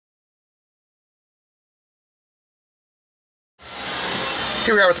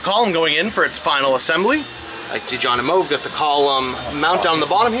Here we are with the column going in for its final assembly. I can see John and Mo, we've got the column mount down the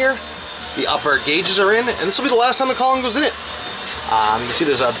bottom here. The upper gauges are in, and this will be the last time the column goes in it. You can see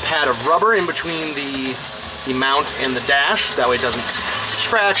there's a pad of rubber in between the mount and the dash. That way it doesn't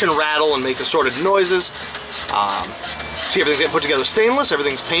scratch and rattle and make assorted noises. See, everything's getting put together with stainless,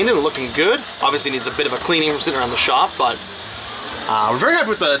 everything's painted and looking good. Obviously needs a bit of a cleaning from sitting around the shop, but we're very happy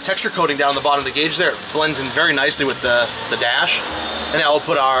with the texture coating down the bottom of the gauge there. It blends in very nicely with the dash. And now we'll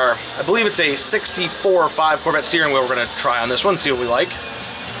put our, I believe it's a 64.5 Corvette steering wheel we're going to try on this one, see what we like,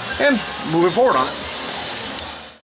 and moving forward on it.